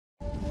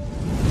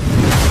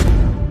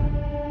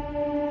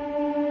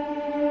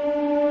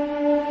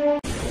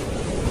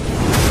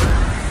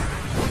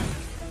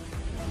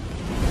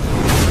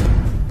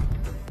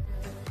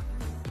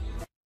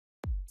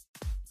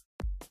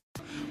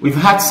We've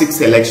had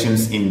 6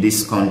 elections in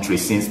this country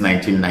since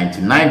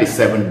 1999, the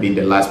 7th being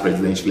the last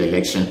presidential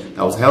election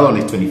that was held on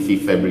the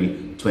 25th February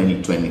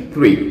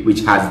 2023,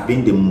 which has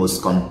been the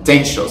most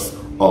contentious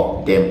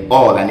of them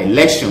all, an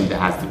election that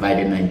has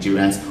divided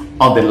Nigerians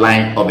on the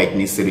line of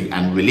ethnicity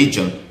and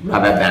religion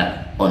rather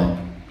than on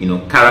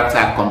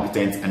character,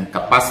 competence and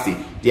capacity.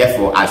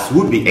 Therefore, as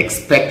would be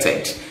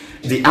expected,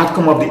 the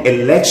outcome of the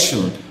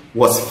election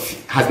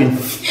has been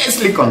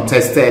fiercely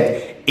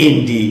contested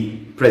in the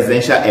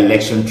Presidential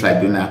Election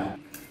Tribunal,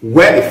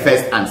 where the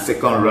first and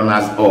second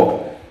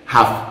runners-up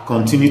have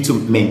continued to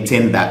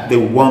maintain that they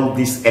won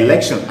this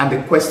election. And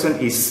the question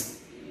is,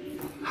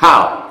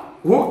 how?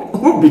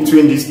 Who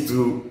between these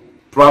two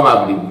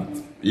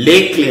probably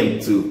lay claim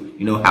to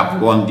have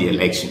won the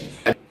election?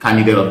 A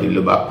candidate of the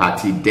Labour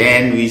Party,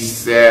 then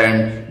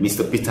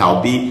Mr. Peter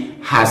Obi,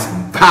 has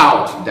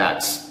vowed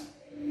that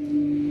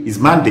his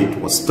mandate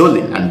was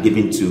stolen and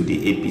given to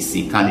the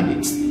APC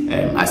candidates,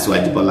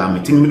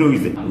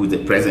 Tinubu, who is the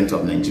president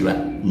of Nigeria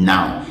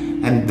now,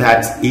 and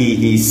that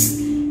he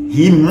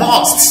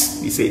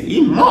must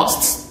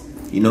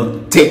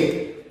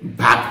take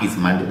back his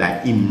mandate,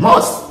 that he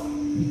must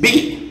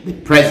be the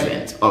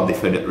president of the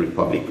Federal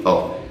Republic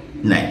of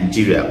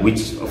Nigeria,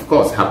 which of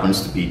course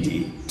happens to be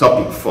the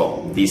topic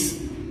for this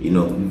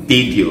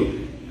video,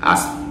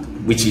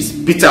 which is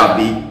Peter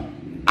Obi,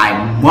 I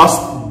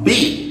must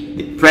be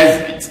the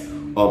president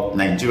of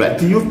Nigeria.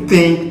 Do you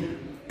think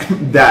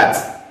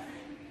that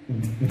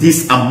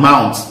this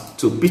amounts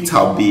to Peter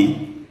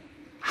Obi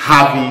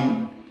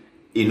having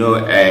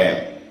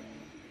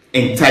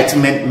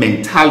entitlement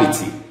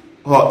mentality,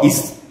 or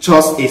is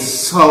just a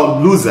sore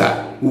loser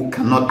who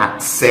cannot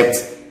accept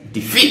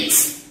defeat?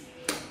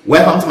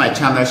 Welcome to my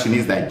channel,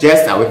 Shini's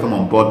Digest. I welcome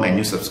on board my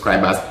new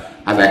subscribers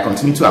as I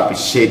continue to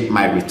appreciate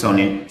my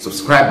returning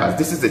subscribers.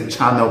 This is a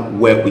channel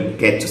where we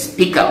get to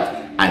speak out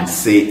and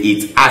say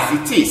it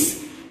as it is.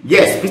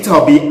 Yes, Peter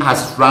Obi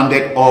has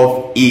rounded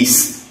off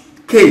his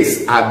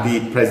case at the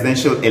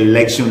Presidential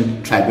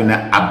Election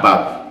Tribunal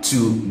about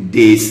 2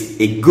 days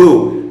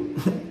ago.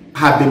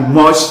 Had a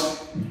much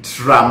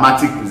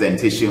dramatic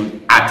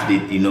presentation at the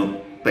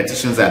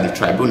petitions at the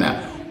tribunal,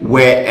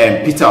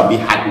 where Peter Obi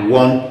had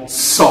one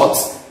sought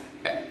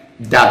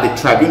that the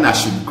tribunal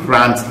should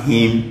grant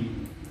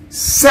him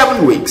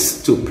 7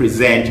 weeks to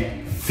present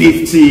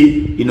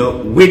 50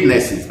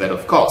 witnesses, but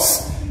of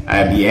course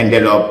he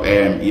ended up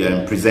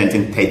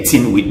presenting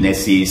 13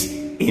 witnesses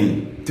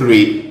in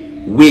 3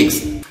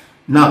 weeks.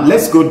 Now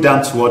let's go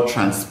down to what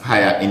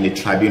transpired in the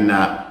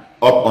tribunal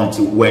up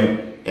until when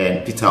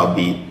Peter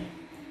Obi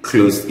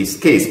closed his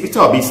case. Peter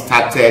Obi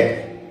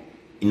started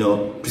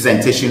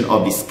presentation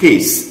of his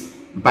case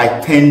by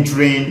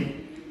tendering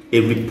a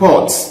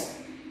report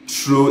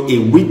through a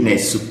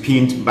witness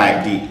subpoenaed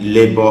by the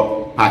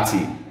Labour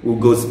Party, who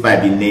goes by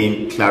the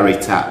name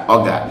Clarita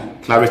Oga.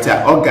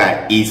 Clarita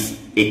Oga is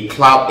a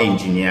cloud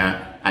engineer,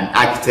 an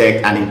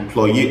architect, and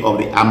employee of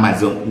the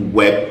Amazon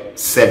Web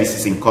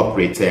Services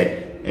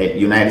Incorporated,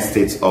 United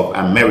States of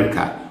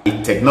America, a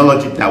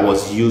technology that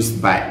was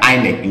used by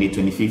INEC in the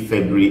 25th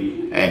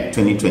February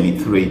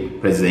 2023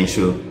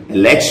 presidential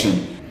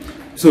election.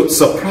 So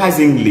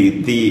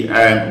surprisingly, the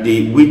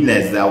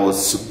witness that was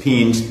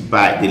subpoenaed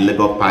by the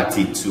Labour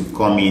Party to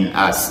come in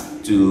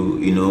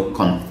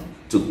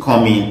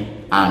come in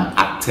and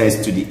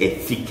attest to the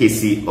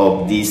efficacy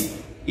of this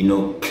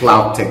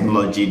cloud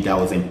technology that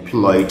was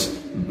employed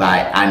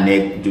by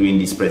INEC during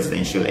this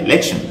presidential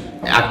election.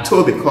 I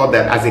told the court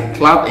that as a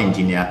cloud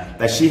engineer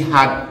that she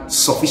had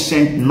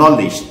sufficient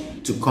knowledge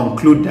to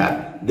conclude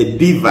that the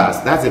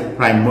BVAS, that's a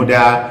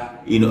primordial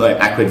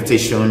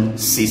accreditation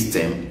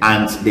system,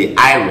 and the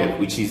IREV,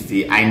 which is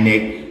the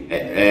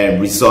INEC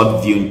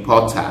result viewing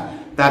portal,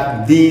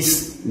 that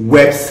these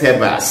web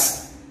servers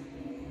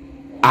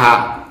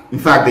are, in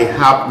fact, they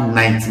have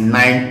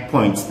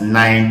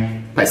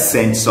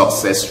 99.9%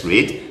 success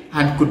rate,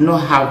 and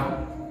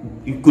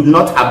you could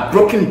not have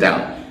broken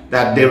down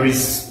that there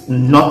is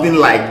nothing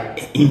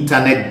like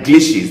internet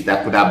glitches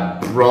that could have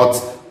brought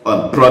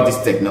this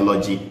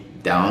technology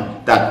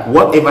down, that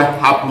whatever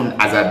happened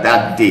as at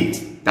that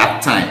date,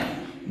 that time,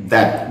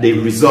 that the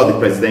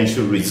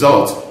presidential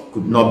result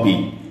could not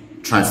be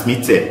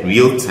transmitted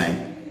real time.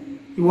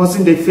 It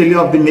wasn't the failure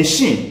of the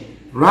machine.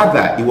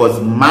 Rather, it was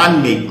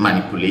man-made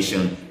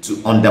manipulation to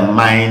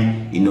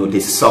undermine, the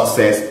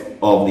success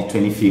of the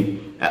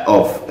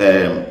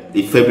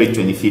the February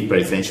 25th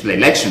presidential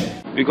election.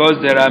 Because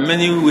there are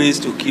many ways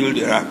to kill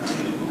the rat,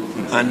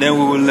 and then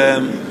we'll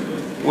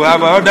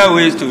have other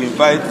ways to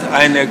invite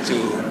INEC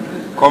to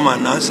come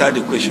and answer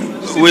the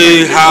questions.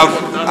 We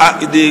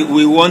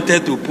we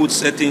wanted to put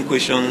certain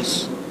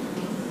questions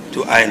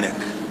to INEC,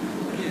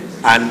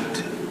 and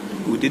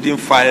we didn't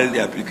file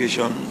the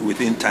application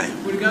within time.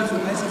 With regards to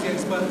ICT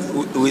experts?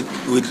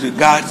 With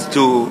regards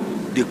to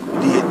the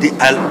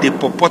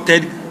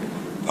purported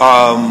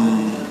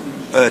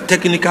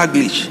technical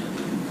glitch,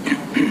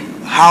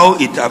 how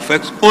it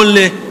affects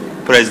only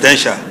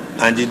presidential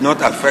and did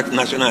not affect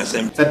National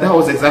Assembly. So that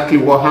was exactly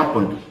what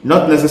happened.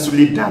 Not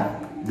necessarily that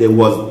there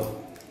was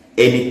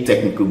any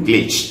technical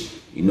glitch,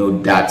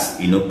 that,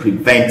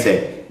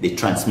 prevented the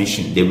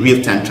transmission, the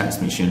real-time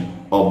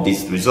transmission of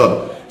this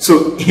result.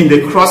 So in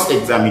the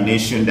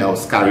cross-examination that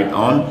was carried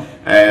on,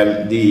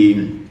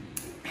 the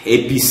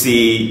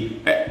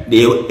APC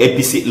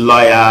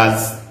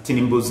lawyers,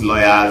 Tinubu's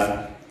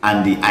lawyers,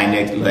 and the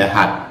INEC lawyer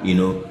had,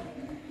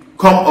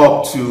 come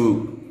up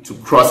to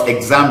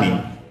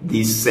cross-examine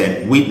this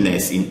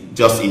witness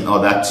just in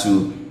order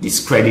to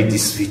discredit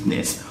this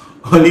witness,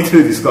 only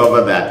to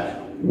discover that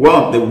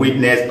one, the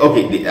witness,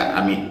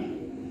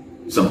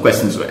 some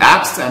questions were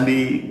asked, and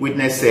the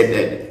witness said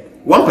that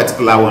one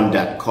particular one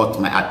that caught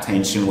my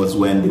attention was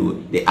when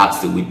they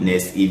asked the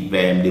witness if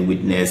the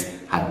witness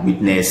had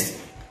witnessed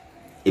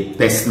a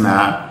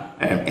personal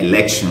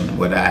election,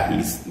 whether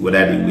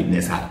the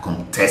witness had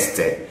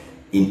contested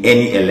in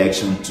any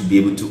election, to be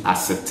able to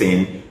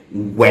ascertain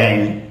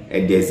when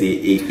there's a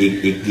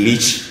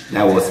glitch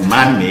that was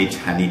man-made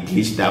and a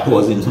glitch that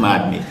wasn't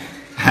man-made.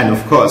 And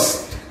of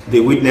course, the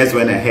witness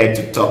went ahead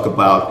to talk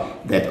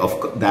about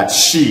that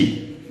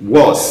she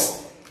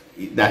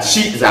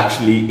is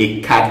actually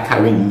a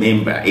card-carrying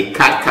member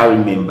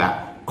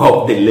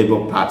of the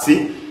Labour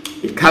Party,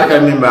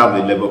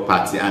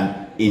 and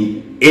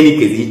in any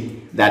case,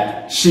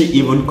 that she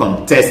even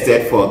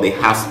contested for the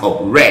House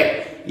of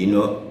Rep, in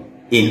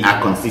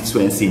her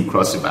constituency in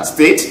Cross River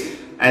State,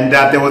 and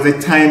that there was a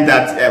time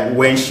that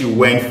when she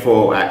went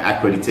for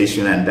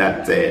accreditation and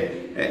that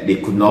they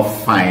could not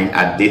find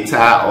her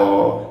data,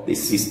 or the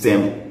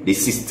system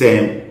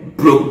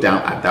broke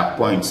down at that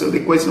point. So the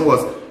question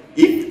was,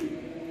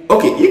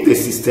 if the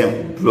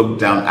system broke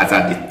down as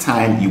at the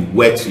time you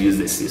were to use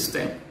the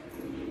system,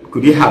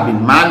 could it have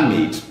been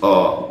man-made,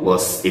 or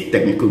was a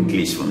technical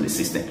glitch from the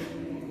system?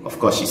 Of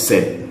course, she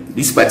said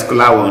this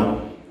particular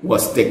one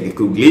was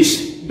technical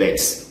glitch, but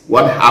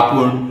what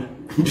happened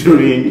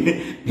during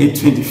the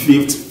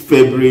 25th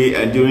February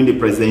and during the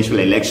presidential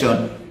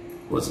election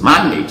was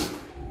man-made,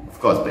 of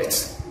course,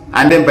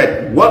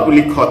 but what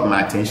really caught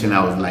my attention,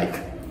 I was like,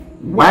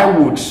 why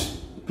would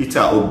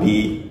Peter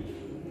Obi,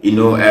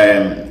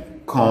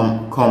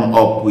 come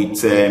up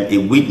with a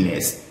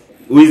witness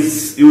who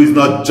is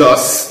not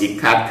just a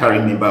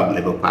card-carrying member of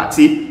the Labour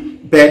Party,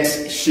 but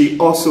she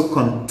also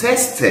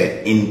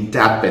contested in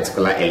that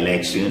particular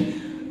election?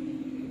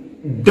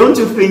 Don't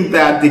you think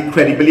that the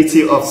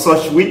credibility of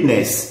such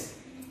witness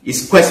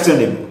is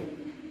questionable?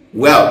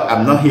 Well,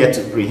 I'm not here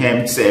to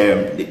preempt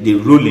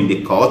the rule in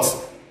the court,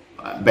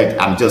 but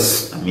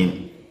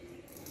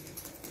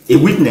a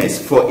witness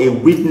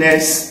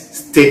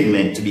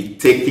statement to be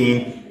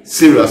taken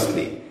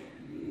seriously,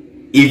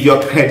 if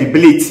your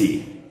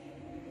credibility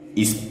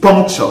is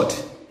punctured,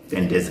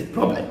 then there's a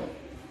problem.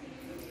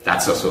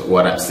 That's also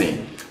what I'm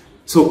saying.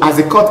 So as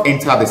the court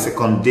entered the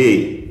second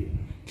day,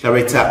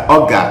 Claretta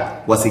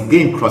Oga was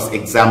again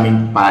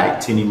cross-examined by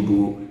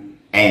Tinubu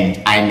and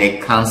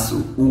INEC counsel,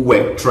 who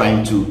were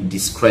trying to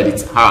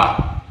discredit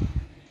her,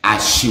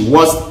 as she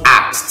was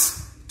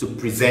asked to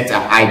present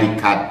her ID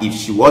card if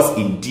she was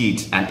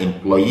indeed an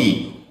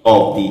employee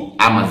of the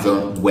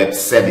Amazon Web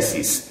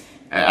Services.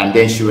 And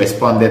then she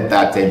responded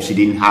that she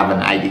didn't have an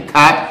ID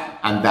card,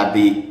 and that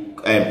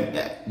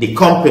the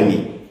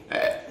company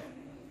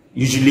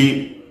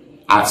usually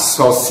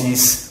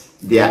outsources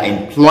their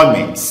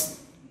employment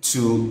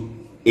to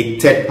a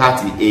third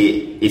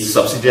party, a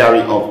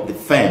subsidiary of the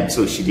firm,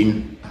 so she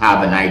didn't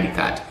have an ID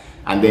card.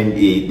 And then they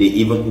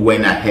even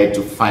went ahead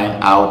to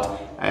find out,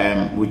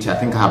 which I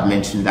think I have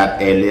mentioned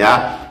that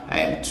earlier,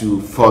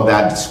 to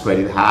further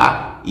discredit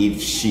her,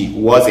 if she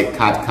was a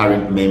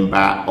card-carrying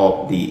member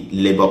of the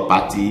Labour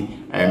Party,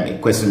 a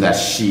question that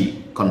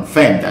she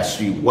confirmed that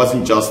she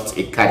wasn't just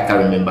a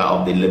card-carrying member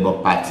of the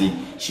Labour Party,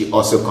 she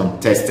also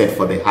contested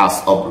for the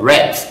House of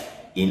Reps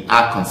in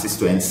our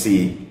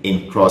constituency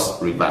in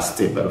Cross River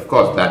State. But of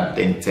course, that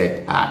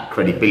dented her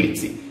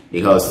credibility,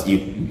 because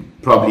you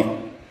probably,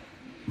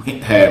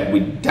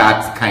 with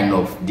that kind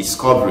of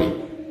discovery,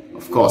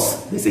 of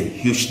course, there's a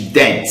huge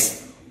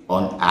dent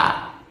on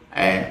her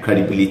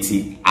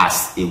credibility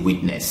as a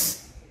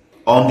witness.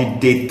 On the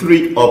day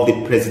 3 of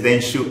the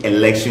presidential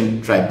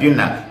election,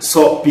 Tribunal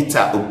saw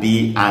Peter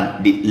Obi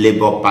and the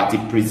Labour Party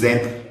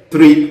present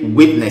 3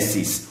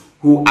 witnesses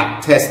who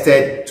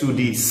attested to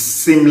the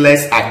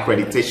seamless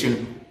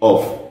accreditation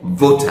of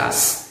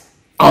voters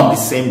on the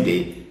same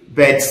day.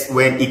 But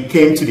when it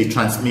came to the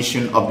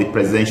transmission of the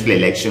presidential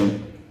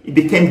election, it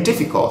became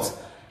difficult.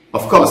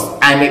 Of course,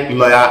 INEC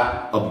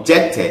lawyer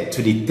objected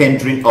to the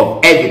tendering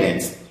of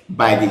evidence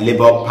by the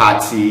Labour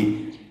Party,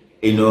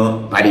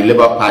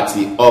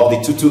 of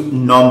the total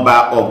number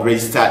of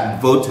registered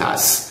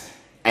voters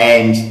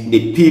and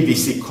the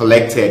PVC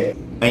collected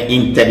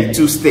in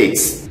 32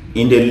 states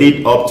in the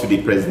lead up to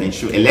the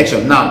presidential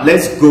election. Now,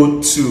 let's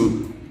go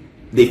to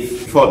the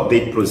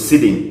 4th-day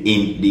proceeding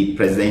in the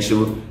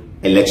presidential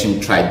election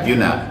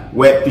tribunal,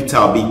 where Peter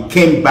Obi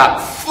came back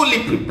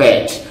fully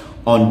prepared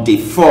on day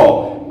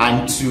 4,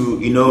 and to,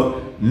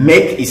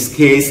 make his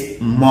case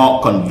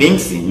more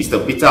convincing.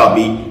 Mr. Peter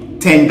Obi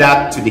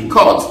tendered to the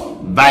court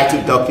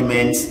vital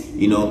documents,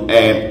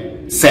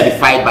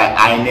 certified by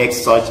INEC,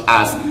 such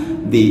as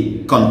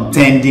the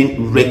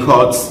contending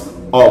records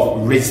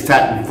of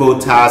registered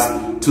voters,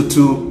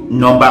 total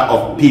number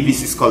of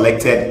PVCs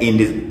collected in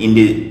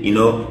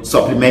the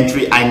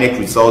supplementary INEC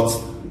results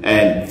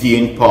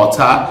viewing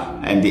portal,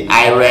 and the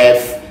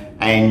IREV,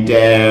 and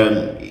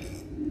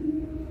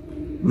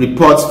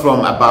reports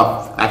from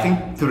about, I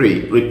think,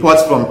 three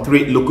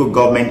local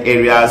government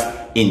areas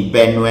in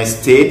Benue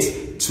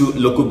State, 2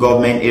 local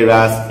government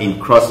areas in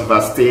Cross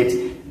River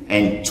State,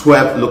 and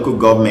 12 local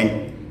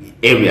government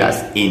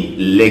areas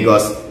in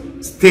Lagos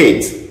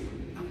State,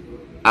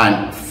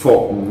 and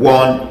for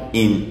one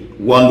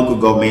local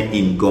government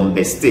in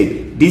Gombe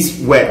State.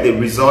 These were the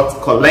results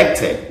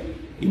collected,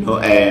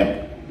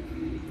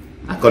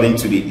 according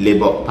to the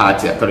Labour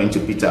Party, according to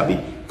Peter Obi,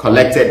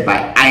 collected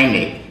by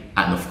INEC,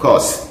 and of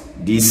course,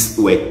 these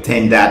were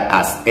tendered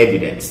as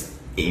evidence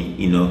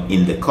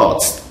in the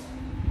courts.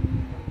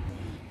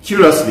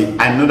 Curiously,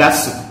 another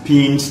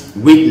subpoenaed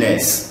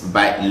witness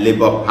by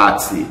Labour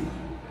Party,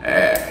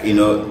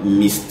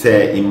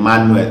 Mr.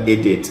 Emmanuel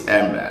Edet.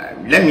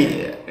 Let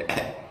me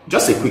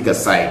just a quick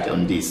aside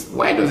on this.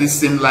 Why does it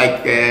seem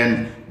like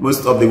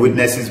most of the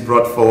witnesses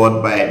brought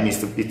forward by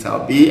Mr. Peter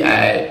Obi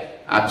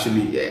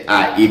actually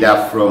are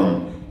either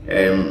from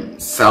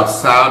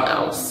South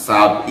or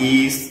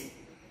Southeast?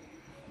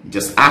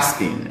 Just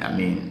asking. I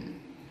mean,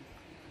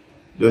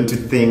 don't you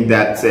think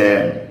that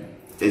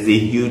there's a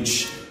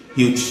huge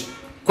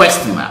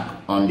question mark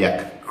on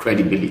their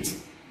credibility?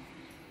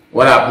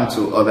 What happened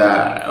to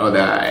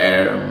other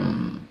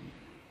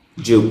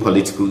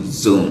geopolitical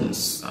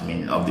zones, I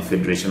mean, of the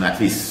Federation, at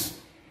least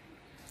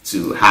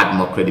to add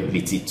more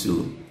credibility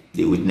to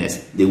the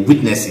witness? The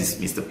witnesses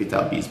Mr. Peter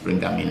Obi is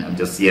bringing. I mean, I'm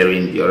just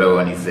hearing the other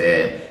one is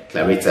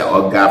Clarita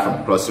Oga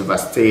from Cross River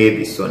State.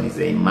 This one is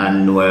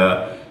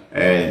Emmanuel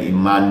Edet.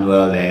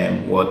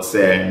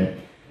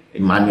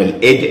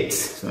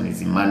 This one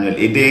is Emmanuel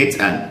Edet,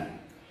 and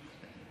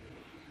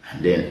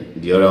then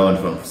the other one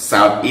from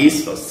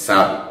Southeast or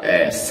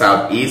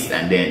Southeast,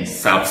 and then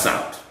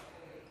South.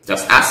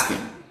 Just asking.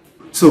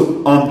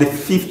 So on the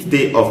 5th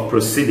day of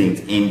proceedings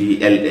in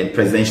the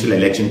Presidential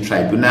Election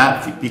Tribunal,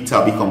 Peter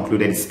Obi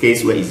concluded his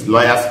case, where his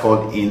lawyers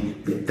called in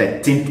the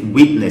 13th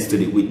witness to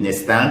the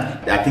witness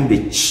stand. I think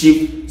the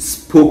chief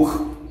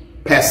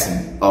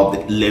spokesperson of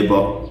the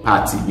Labour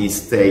Party,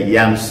 Mr.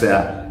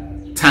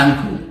 Yamsa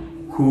Tangu,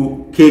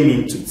 who came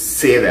in to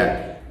say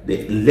that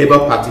the Labour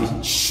Party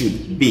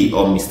should be,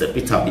 or Mr.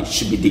 Peter Obi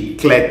should be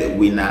declared the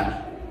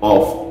winner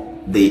of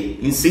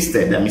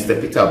insisted that Mr.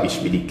 Peter Obi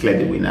should be declared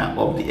the winner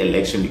of the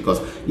election,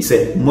 because he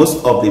said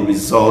most of the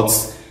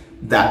results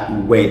that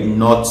were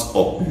not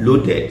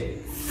uploaded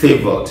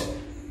favored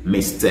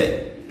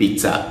Mr.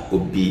 Peter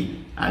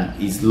Obi, and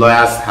his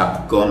lawyers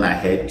have gone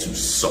ahead to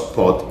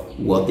support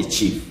what the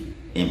chief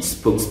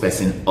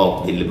spokesperson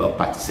of the Labour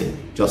Party said.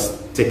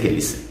 Just take a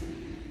listen.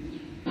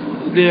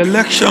 The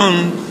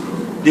election,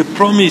 the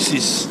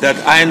promises that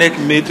INEC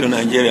made to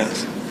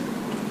Nigerians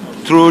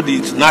through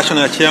its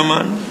national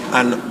chairman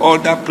and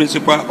other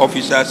principal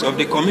officers of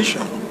the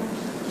commission,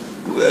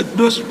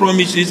 those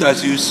promises,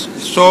 as you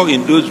saw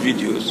in those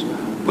videos,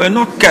 were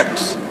not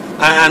kept.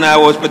 And I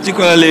was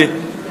particularly,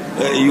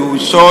 you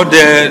saw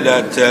there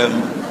that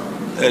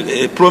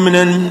a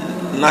prominent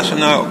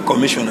national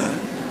commissioner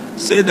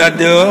said that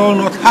they were all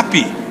not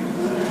happy.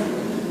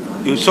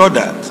 You saw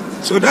that.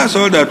 So that's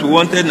all that we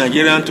wanted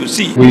Nigerians to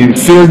see. We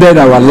fielded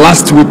our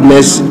last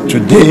witness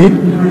today,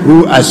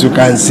 who, as you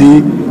can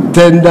see,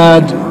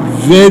 tendered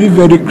very,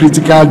 very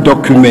critical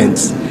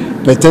documents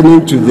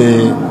pertaining to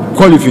the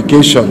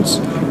qualifications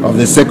of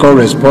the second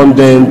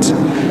respondent,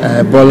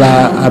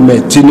 Bola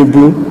Ahmed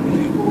Tinubu,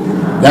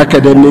 the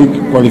academic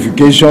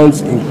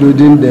qualifications,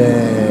 including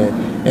the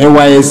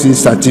NYSC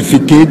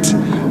certificate,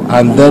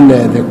 and then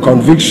the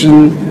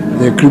conviction,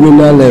 the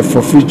criminal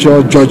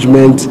forfeiture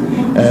judgment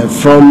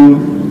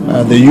from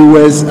the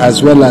US,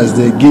 as well as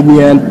the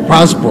Guinean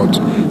passport.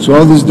 So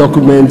all these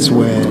documents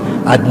were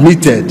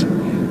admitted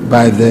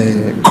by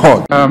the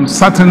court.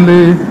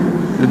 Certainly,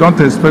 you don't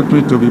expect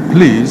me to be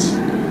pleased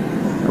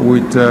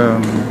with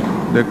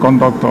the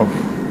conduct of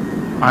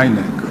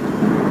INEC,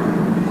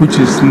 which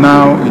is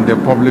now in the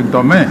public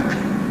domain.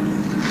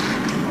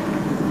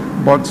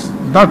 But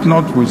that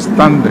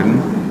notwithstanding,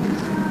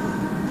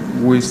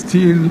 we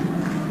still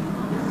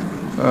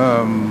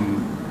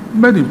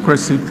made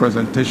impressive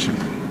presentation.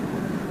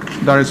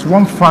 There is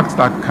one fact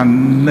that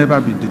can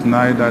never be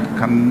denied, that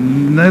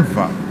can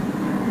never,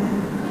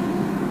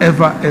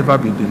 ever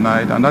be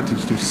denied, and that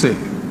is to say,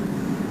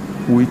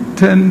 we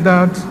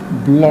tendered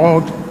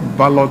blood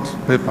ballot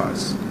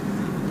papers,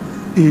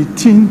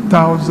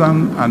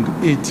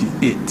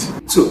 18,088.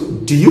 So,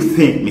 do you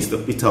think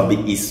Mr. Peter Obi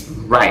is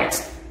right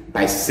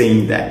by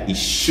saying that he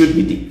should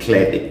be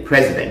declared the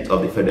president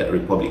of the Federal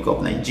Republic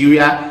of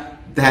Nigeria,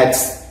 that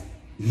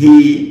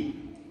he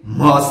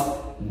must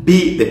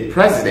be the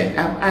president?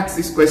 I've asked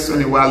this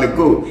question a while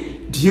ago.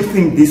 Do you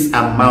think this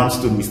amounts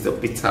to Mr.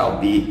 Peter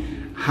Obi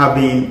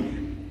having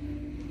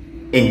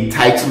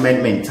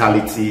entitlement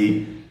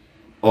mentality,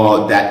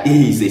 or that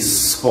he is a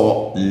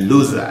sore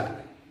loser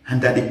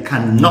and that they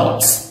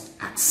cannot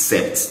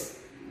accept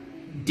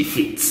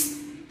defeat.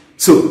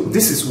 So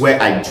this is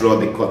where I draw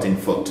the curtain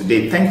for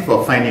today. Thank you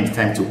for finding the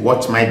time to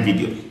watch my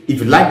video. If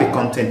you like the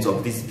content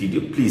of this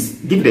video,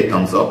 please give it a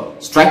thumbs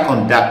up, strike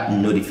on that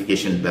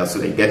notification bell so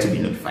that you get to be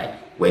notified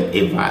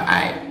whenever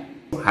I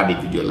have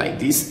a video like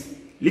this.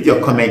 Leave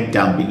your comment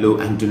down below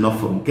and do not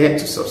forget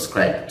to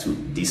subscribe to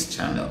this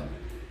channel.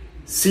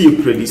 See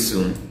you pretty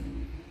soon.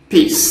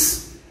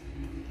 Peace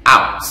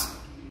out.